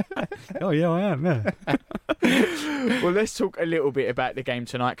 Oh, yeah, I am. Yeah. Well, let's talk a little bit about the game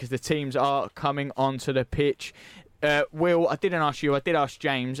tonight because the teams are coming onto the pitch. Will, I didn't ask you, I did ask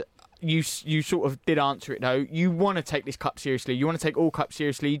James. You sort of did answer it though. You want to take this cup seriously. You want to take all cups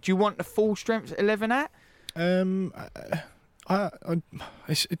seriously. Do you want the full strength 11 at? I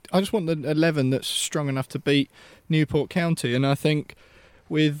just want the 11 that's strong enough to beat Newport County, and I think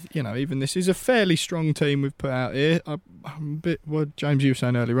with, even this is a fairly strong team we've put out here. I'm a bit, well, James, you were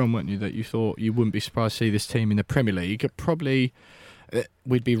saying earlier on, weren't you, that you thought you wouldn't be surprised to see this team in the Premier League. Probably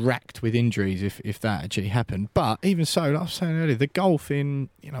we'd be racked with injuries if that actually happened. But even so, like I was saying earlier, the gulf in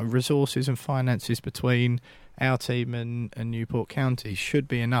resources and finances between our team and Newport County should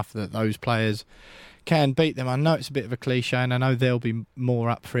be enough that those players can beat them. I know it's a bit of a cliche and I know they'll be more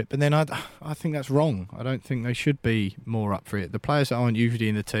up for it, but then I think that's wrong. I don't think they should be more up for it. The players that aren't usually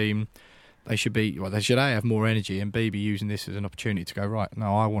in the team, they should A, have more energy, and B, be using this as an opportunity to go, right,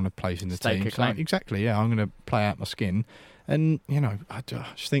 no, I want to place in the team. So, exactly, yeah, I'm going to play out my skin. And, I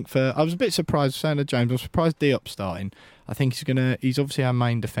just think I was a bit surprised, saying to James, I was surprised Diop starting. I think he's obviously our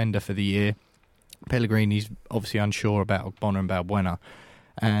main defender for the year. Pellegrini's obviously unsure about Ogbonna and Balbuena.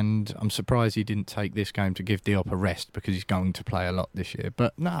 And I'm surprised he didn't take this game to give Diop a rest because he's going to play a lot this year.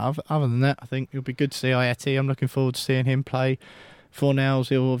 But no, other than that, I think it'll be good to see Ayeti. I'm looking forward to seeing him play. Fornals,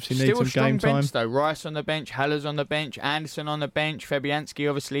 he'll obviously need some game time. Still a strong bench though. Rice on the bench, Haller's on the bench, Anderson on the bench, Fabianski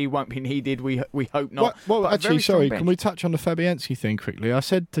obviously won't be needed. We hope not. Well, actually, sorry, can we touch on the Fabianski thing quickly? I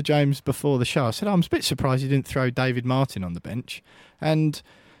said to James before the show, I said, I'm a bit surprised he didn't throw David Martin on the bench. And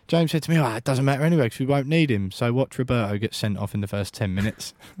James said to me, it doesn't matter anyway because we won't need him. So watch Roberto get sent off in the first 10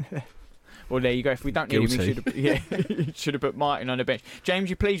 minutes. Well, there you go. If we don't need him, he should have put Martin on the bench. James,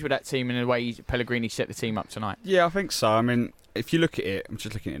 you pleased with that team and the way Pellegrini set the team up tonight? Yeah, I think so. I mean, if you look at it, I'm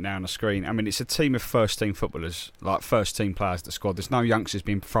just looking at it now on the screen. I mean, it's a team of first-team footballers, like first-team players, the squad. There's no youngsters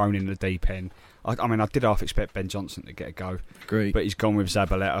being thrown in the deep end. I mean, I did half expect Ben Johnson to get a go. Agreed. But he's gone with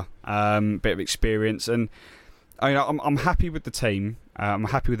Zabaleta. Bit of experience. And I'm happy with the team. I'm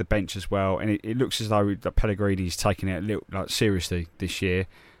happy with the bench as well. And it looks as though Pellegrini's taking it a little seriously this year.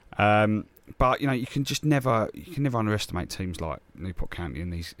 But you can never underestimate teams like Newport County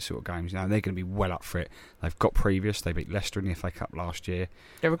in these sort of games. They're going to be well up for it. They've got previous. They beat Leicester in the FA Cup last year.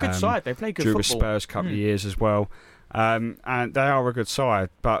 They're a good side. They play good drew football. Drew with Spurs a couple of years as well. And they are a good side.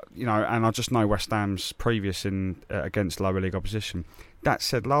 But and I just know West Ham's previous against lower league opposition. That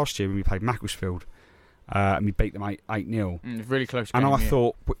said, last year when we played Macclesfield, and we beat them 8-0. Really close game. And I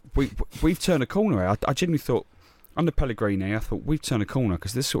thought we've turned a corner here. I genuinely thought. Under Pellegrini, I thought we've turned a corner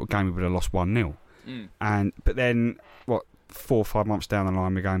because this sort of game we would have lost 1-0. But then, 4 or 5 months down the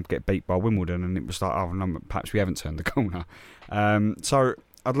line, we go and get beat by Wimbledon, and it was like, oh no, perhaps we haven't turned the corner. So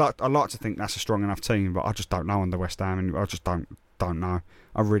I'd like to think that's a strong enough team, but I just don't know under West Ham, and I just don't know.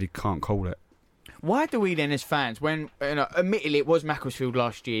 I really can't call it. Why do we then, as fans, when admittedly it was Macclesfield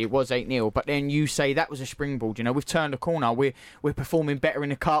last year, it was 8-0, but then you say that was a springboard? We've turned a corner. We're performing better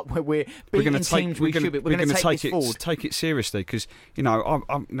in the cup. We're beating teams we should be. We're going to take this forward. Take it seriously because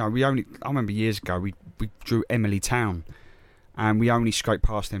I remember years ago we drew Emily Town, and we only scraped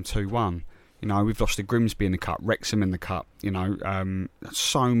past them 2-1. We've lost to Grimsby in the cup, Wrexham in the cup.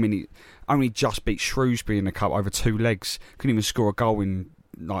 So many. Only just beat Shrewsbury in the cup over 2 legs. Couldn't even score a goal in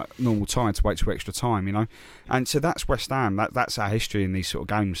normal time to wait till extra time, and so that's West Ham. That's our history in these sort of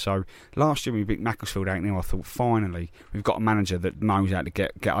games. So last year when we beat Macclesfield 8-0, I thought finally we've got a manager that knows how to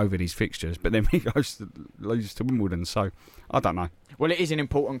get over these fixtures. But then he loses to Wimbledon, so I don't know. Well, it is an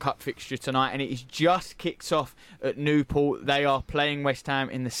important cup fixture tonight, and it is just kicked off at Newport. They are playing West Ham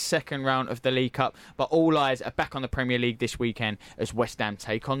in the second round of the League Cup, but all eyes are back on the Premier League this weekend as West Ham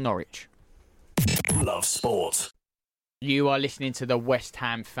take on Norwich. Love Sport. You are listening to the West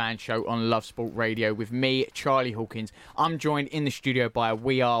Ham Fan Show on Love Sport Radio with me, Charlie Hawkins. I'm joined in the studio by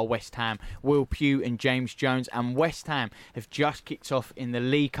We Are West Ham, Will Pugh and James Jones. And West Ham have just kicked off in the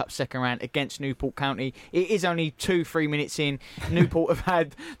League Cup second round against Newport County. It is only 2-3 minutes in. Newport have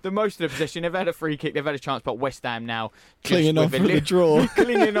had the most of the possession. They've had a free kick. They've had a chance. But West Ham now clinging on for the draw.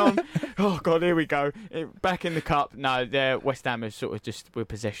 Clinging on. Oh, God, here we go. Back in the cup. No, West Ham is sort of just with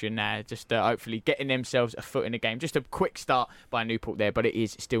possession now. Just hopefully getting themselves a foot in the game. Just a quick start by Newport there, but it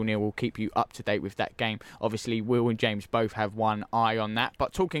is still nil. We'll keep you up to date with that game. Obviously, Will and James both have one eye on that.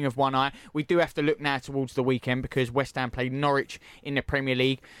 But talking of one eye, we do have to look now towards the weekend because West Ham played Norwich in the Premier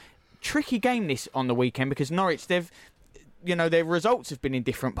League. Tricky game this on the weekend because Norwich, their results have been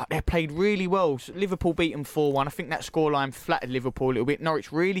indifferent, but they've played really well. Liverpool beat them 4-1. I think that scoreline flattered Liverpool a little bit.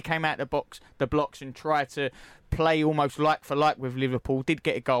 Norwich really came out the blocks and tried to play almost like for like with Liverpool. Did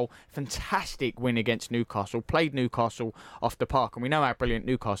get a goal. Fantastic win against Newcastle. Played Newcastle off the park. And we know how brilliant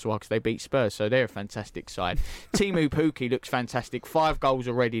Newcastle are because they beat Spurs, so they're a fantastic side. Teemu Pukki looks fantastic. 5 goals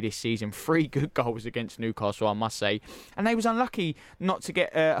already this season. 3 good goals against Newcastle, I must say. And they was unlucky not to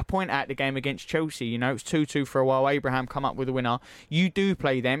get a point out of the game against Chelsea. You know, it was 2-2 for a while. Abraham come up with a winner. You do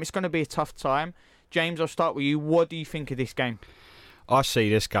play them. It's going to be a tough time. James, I'll start with you. What do you think of this game? I see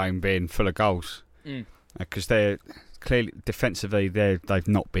this game being full of goals because they're clearly defensively they've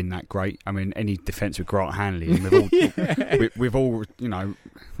not been that great. I mean, any defence with Grant Hanley, and with all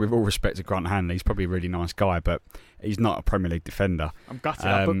respect to Grant Hanley, he's probably a really nice guy, but he's not a Premier League defender. I'm gutted.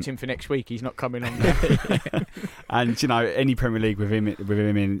 I booked him for next week. He's not coming on there. And any Premier League with him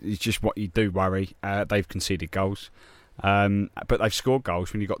in is just what you do worry. They've conceded goals. But they've scored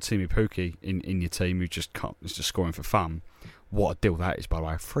goals when you've got Teemu Pukki in your team who is just scoring for fun. What a deal that is, by the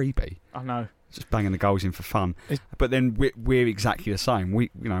way, a freebie. I know. Just banging the goals in for fun. But then we're exactly the same. We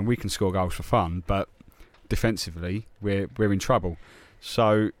can score goals for fun, but defensively we're in trouble.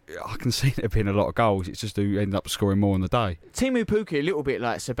 So I can see there being a lot of goals. It's just who end up scoring more on the day. Teemu Pukki, a little bit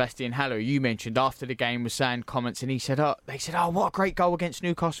like Sebastian Haller, you mentioned after the game, was saying comments, and he said, they said, what a great goal against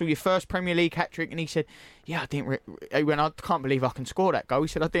Newcastle, your first Premier League hat-trick. And he said, I can't believe I can score that goal. He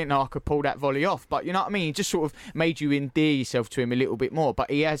said, I didn't know I could pull that volley off. But you know what I mean? He just sort of made you endear yourself to him a little bit more.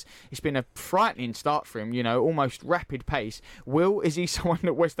 But it's been a frightening start for him, almost rapid pace. Is he someone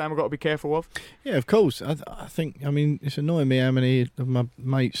that West Ham have got to be careful of? Yeah, of course. I think, it's annoying me how many of my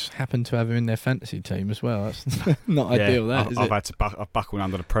mates happen to have him in their fantasy team as well. That's not ideal, is it? I've had to buckle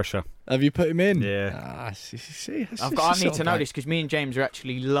under the pressure. Have you put him in? Yeah. I need to know this because me and James are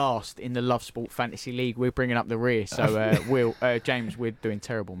actually last in the Love Sport Fantasy League. We're bringing up the rear. So, James, we're doing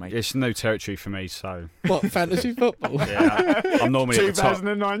terrible, mate. It's new territory for me, so... What, fantasy football? Yeah, I'm normally at the top.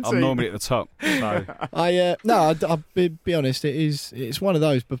 2019. I'm normally at the top. So. I'll be honest, it's one of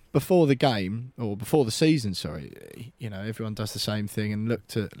those, before the game, or before the season, sorry, everyone does the same thing and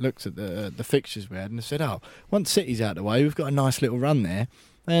looked at the fixtures we had and said, once City's out of the way, we've got a nice little run there.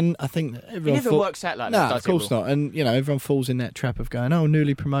 And I think that everyone... It never works out like that, does of course not. And, everyone falls in that trap of going,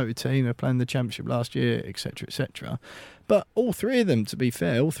 newly promoted team, they're playing the Championship last year, etc., etc. But all 3 of them, to be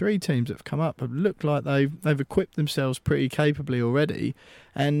fair, all 3 teams that have come up have looked like they've equipped themselves pretty capably already.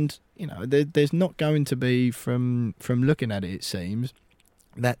 And, there's not going to be, from looking at it seems,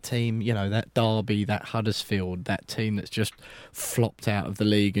 that team, that Derby, that Huddersfield, that team that's just flopped out of the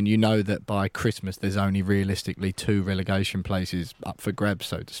league, and that by Christmas there's only realistically 2 relegation places up for grabs,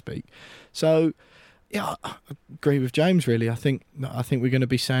 so to speak. So, I agree with James, really. I think we're going to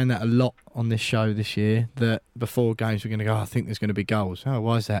be saying that a lot on this show this year, that before games we're going to go, I think there's going to be goals.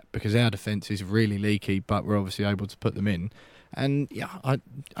 Why is that? Because our defence is really leaky, but we're obviously able to put them in. And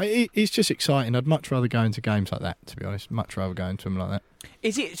it's just exciting. I'd much rather go into games like that, to be honest. Much rather go into them like that.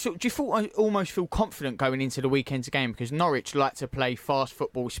 Is it? So do you almost feel confident going into the weekend's game? Because Norwich like to play fast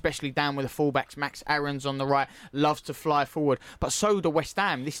football, especially down with the fullbacks. Max Aaron's on the right, loves to fly forward. But so do West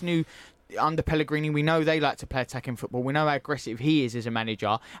Ham. This new... Under Pellegrini, we know they like to play attacking football. We know how aggressive he is as a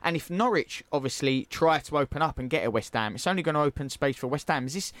manager. And if Norwich, obviously, try to open up and get a West Ham, it's only going to open space for West Ham.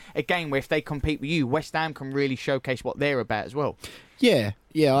 Is this a game where if they compete with you, West Ham can really showcase what they're about as well? Yeah,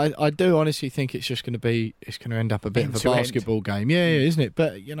 I do honestly think it's just going to end up a bit of a basketball game. Yeah, isn't it?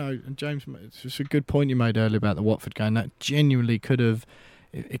 But, James, it's just a good point you made earlier about the Watford game. That genuinely could have...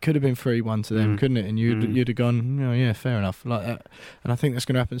 It could have been 3-1 to them, couldn't it? And you'd have gone, fair enough, like that. And I think that's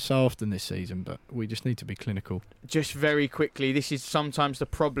going to happen so often this season, but we just need to be clinical. Just very quickly, this is sometimes the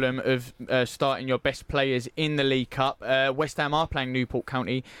problem of starting your best players in the League Cup. West Ham are playing Newport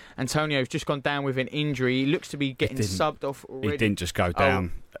County. Antonio's just gone down with an injury. He looks to be getting subbed off already. He didn't just go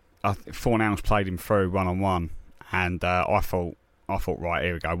down. Fornals played him through 1-on-1, and I thought, right,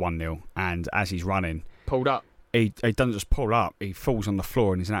 here we go, 1-0. And as he's running... Pulled up. He doesn't just pull up, he falls on the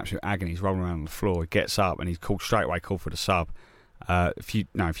floor and he's in absolute agony. He's rolling around on the floor. He gets up and he's called straight away, called for the sub. If you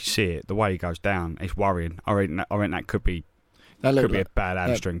see it, the way he goes down, it's worrying. I reckon that could be a bad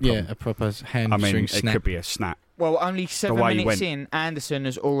hamstring problem. Yeah, a proper hamstring snap. It could be a snap. Well, only 7 minutes in, Anderson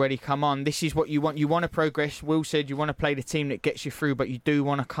has already come on. This is what you want. You want to progress. Will said you want to play the team that gets you through, but you do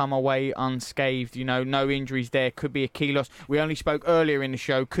want to come away unscathed. No injuries there. Could be a key loss. We only spoke earlier in the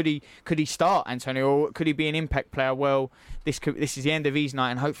show. Could he start, Antonio, or could he be an impact player? Well, this is the end of his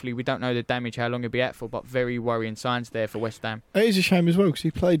night, and hopefully we don't know the damage, how long he'll be out for, but very worrying signs there for West Ham. It is a shame as well because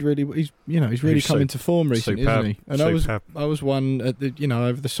he played really. He's really come into form recently, isn't he? And I was one at the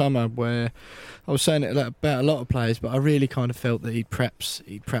over the summer where I was saying it about a lot of players, but I really kind of felt that he'd perhaps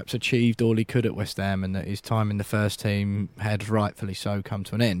achieved all he could at West Ham, and that his time in the first team had rightfully so come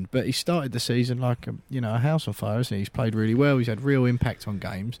to an end. But he started the season like a house on fire, isn't he? He's played really well. He's had real impact on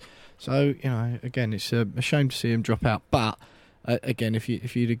games. So again, it's a shame to see him drop out. But again, if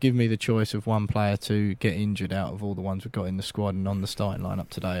you'd give me the choice of one player to get injured out of all the ones we've got in the squad and on the starting lineup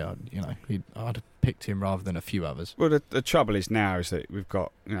today, I'd have picked him rather than a few others. Well, the trouble is now is that we've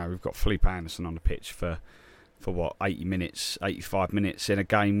got Felipe Anderson on the pitch for what, 80 minutes, 85 minutes in a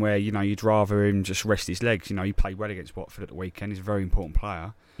game where you'd rather him just rest his legs. He played well against Watford at the weekend. He's a very important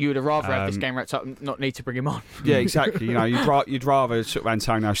player. You would have rather have this game wrapped up and not need to bring him on. Yeah, exactly. You'd rather sort of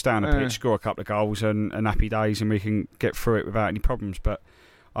Antonio stay on the pitch, score a couple of goals, and happy days, and we can get through it without any problems. But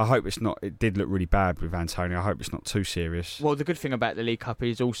I hope it's not. It did look really bad with Antonio. I hope it's not too serious. Well, the good thing about the League Cup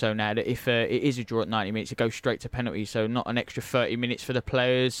is also now that if it is a draw at 90 minutes, it goes straight to penalties, so not an extra 30 minutes for the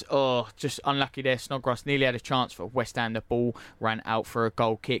players. Oh, just unlucky there. Snodgrass nearly had a chance for West Ham. The ball ran out for a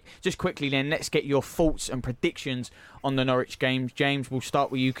goal kick. Just quickly then, let's get your thoughts and predictions on the Norwich games. James, we'll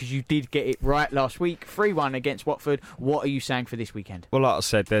start with you because you did get it right last week. 3-1 against Watford. What are you saying for this weekend? Well, like I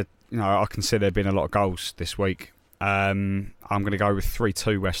said, I consider there have been a lot of goals this week. I'm going to go with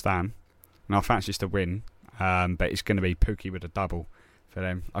 3-2 West Ham. And I fancy it's to win, but it's going to be Pookie with a double for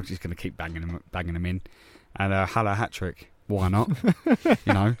them. I'm just going to keep banging them in. And Haller hat-trick. Why not?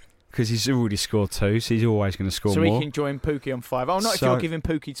 Because he's already scored 2, so he's always going to score more. So he can join Pookie on 5. Oh, not if you're giving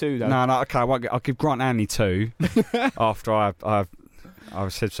Pookie 2, though. No, okay, I'll give Grant Hanley 2 after I've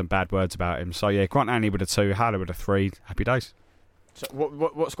said some bad words about him. So, yeah, Grant Hanley with a 2, Haller with a 3. Happy days. So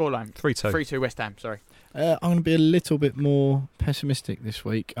what scoreline? 3-2. 3-2 West Ham, sorry. I'm going to be a little bit more pessimistic this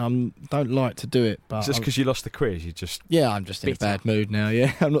week. Don't like to do it, but just because you lost the quiz, you just I'm just in a bad mood now.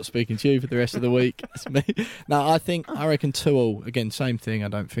 Yeah, I'm not speaking to you for the rest of the week. It's me. No, I reckon 2-2. Again, same thing. I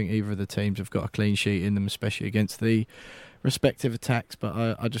don't think either of the teams have got a clean sheet in them, especially against the respective attacks.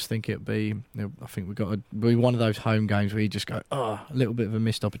 But I just think it'll be. I think we've got to be one of those home games where you just go, a little bit of a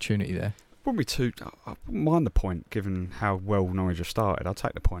missed opportunity there. Wouldn't be too. I wouldn't mind the point, given how well Norwich have started. I'll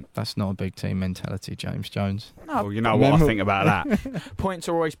take the point. That's not a big team mentality, James Jones. No, well, you know what I think about that. Points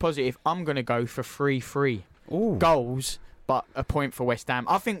are always positive. I'm going to go for 3-3 goals, but a point for West Ham.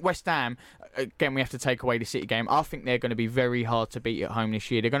 I think West Ham, again, we have to take away the City game. I think they're going to be very hard to beat at home this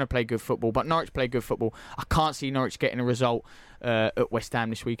year. They're going to play good football, but Norwich play good football. I can't see Norwich getting a result at West Ham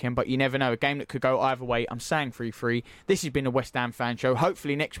this weekend, but you never know. A game that could go either way. I'm saying 3-3. This has been a West Ham fan show.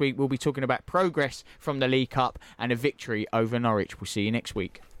 Hopefully next week we'll be talking about progress from the League Cup and a victory over Norwich. We'll see you next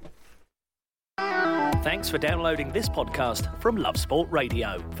week. Thanks for downloading this podcast from Love Sport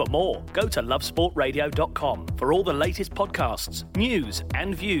Radio. For more, go to lovesportradio.com for all the latest podcasts, news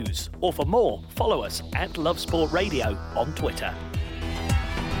and views. Or for more, follow us at Love Sport Radio on Twitter.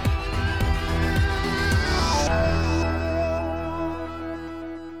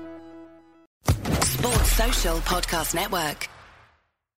 Sports Social Podcast Network.